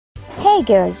Hey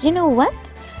girls, you know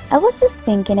what? I was just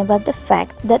thinking about the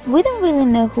fact that we don't really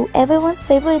know who everyone's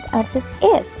favorite artist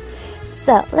is.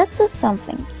 So let's do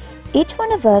something. Each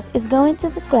one of us is going to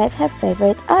describe her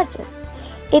favorite artist.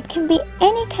 It can be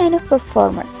any kind of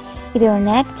performer, either an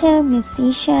actor,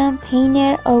 musician,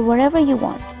 painter, or whatever you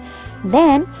want.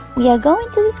 Then we are going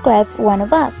to describe one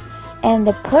of us, and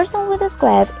the person we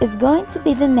describe is going to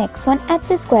be the next one at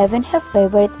describing her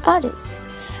favorite artist.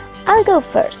 I'll go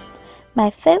first. My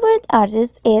favorite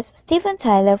artist is Steven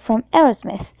Tyler from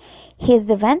Aerosmith. He's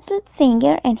the band's lead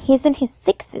singer and he's in his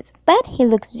 60s, but he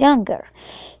looks younger.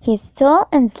 He's tall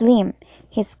and slim.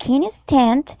 His skin is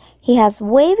tanned. He has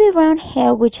wavy brown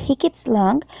hair which he keeps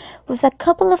long, with a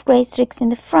couple of gray streaks in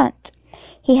the front.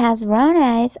 He has brown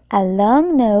eyes, a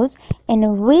long nose, and a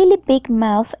really big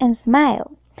mouth and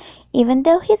smile. Even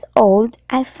though he's old,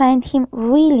 I find him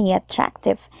really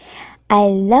attractive. I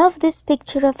love this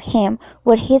picture of him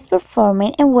where he's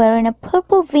performing and wearing a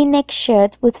purple V-neck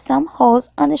shirt with some holes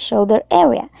on the shoulder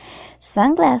area,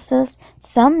 sunglasses,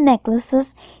 some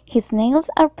necklaces, his nails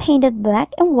are painted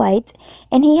black and white,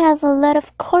 and he has a lot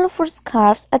of colorful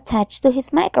scarves attached to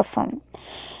his microphone.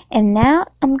 And now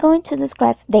I'm going to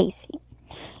describe Daisy.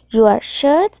 You are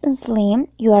short and slim,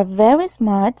 you are very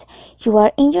smart, you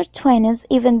are in your 20s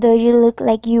even though you look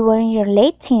like you were in your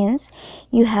late teens,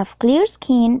 you have clear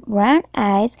skin, brown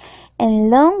eyes, and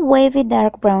long wavy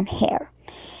dark brown hair.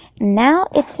 Now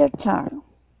it's your turn.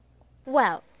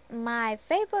 Well, my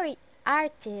favorite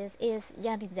artist is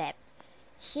Johnny Depp.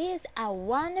 He is a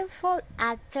wonderful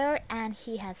actor and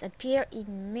he has appeared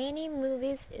in many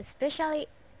movies, especially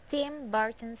Tim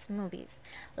Burton's movies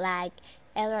like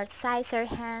Edward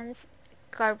Scissorhands,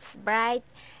 Corpse Bride,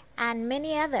 and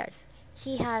many others.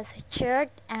 He has short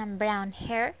and brown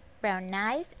hair, brown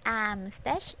eyes, a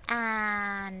mustache,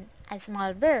 and a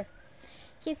small beard.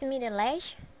 He's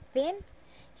middle-aged, thin.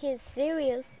 He's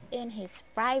serious in his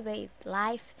private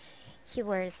life. He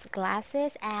wears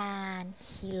glasses and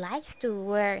he likes to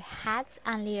wear hats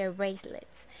and little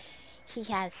bracelets. He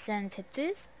has some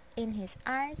tattoos in his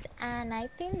arms and I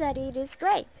think that it is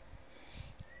great.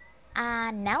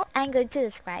 And now I'm going to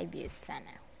describe you,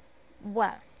 Sana.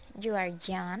 Well, you are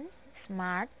young,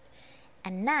 smart,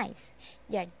 and nice.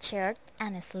 You are short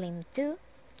and slim too.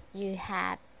 You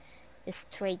have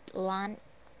straight blonde,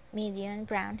 medium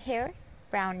brown hair,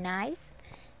 brown eyes,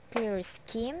 clear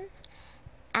skin,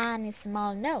 and a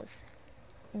small nose.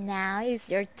 Now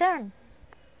it's your turn.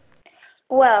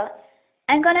 Well,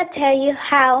 I'm gonna tell you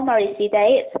how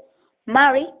Maricita is.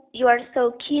 Mari, you are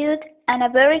so cute and a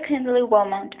very kindly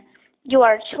woman. You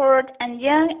are short and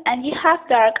young and you have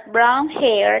dark brown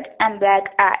hair and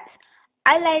black eyes.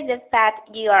 I like the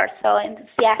fact you are so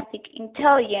enthusiastic,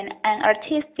 intelligent, and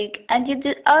artistic, and you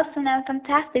do awesome and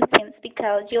fantastic things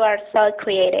because you are so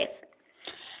creative.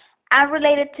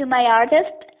 Unrelated to my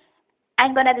artist,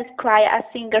 I'm gonna describe a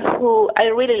singer who I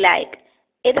really like.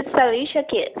 It is Alicia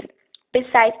Keys.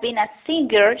 Besides being a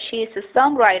singer, she is a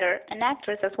songwriter and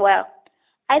actress as well.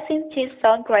 I think she's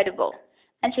so incredible,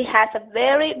 and she has a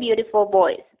very beautiful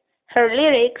voice. Her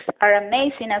lyrics are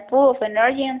amazing and full of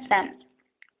energy and sense.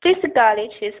 Physically,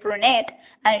 she is brunette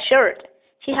and short.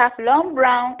 She has long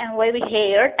brown and wavy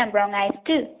hair and brown eyes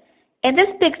too. In this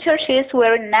picture, she is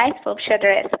wearing a nice fuchsia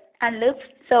dress and looks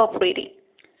so pretty.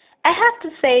 I have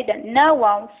to say that No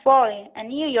One, Falling, and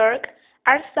New York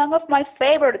are some of my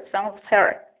favorite songs of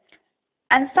her.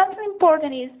 And something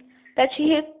important is that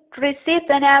she received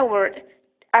an award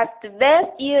as the best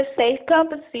USA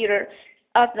compositor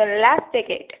of the last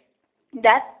decade.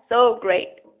 That's so great.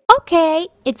 Okay,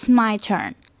 it's my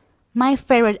turn. My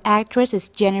favorite actress is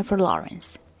Jennifer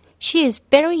Lawrence. She is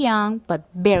very young but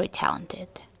very talented,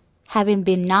 having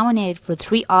been nominated for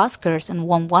 3 Oscars and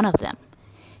won one of them.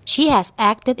 She has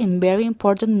acted in very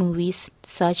important movies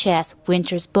such as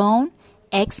Winter's Bone,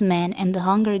 X-Men, and the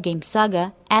Hunger Games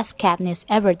saga as Katniss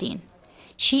Everdeen.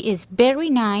 She is very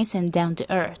nice and down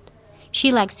to earth.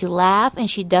 She likes to laugh and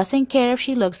she doesn't care if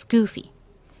she looks goofy.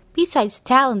 Besides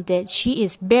talented, she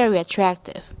is very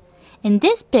attractive. In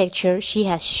this picture, she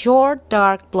has short,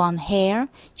 dark blonde hair,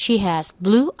 she has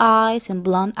blue eyes and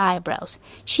blonde eyebrows.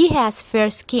 She has fair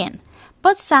skin,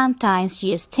 but sometimes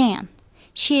she is tan.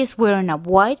 She is wearing a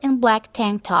white and black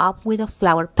tank top with a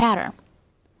flower pattern.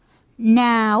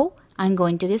 Now, I'm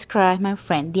going to describe my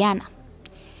friend Diana.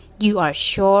 You are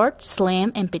short,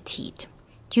 slim, and petite.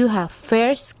 You have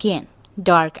fair skin,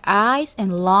 dark eyes,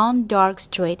 and long, dark,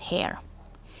 straight hair.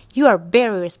 You are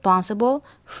very responsible,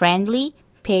 friendly,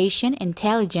 patient,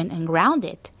 intelligent, and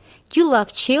grounded. You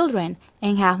love children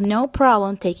and have no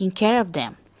problem taking care of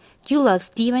them. You love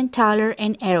Steven Tyler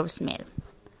and Aerosmith.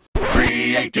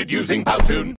 Created using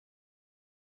Powtoon.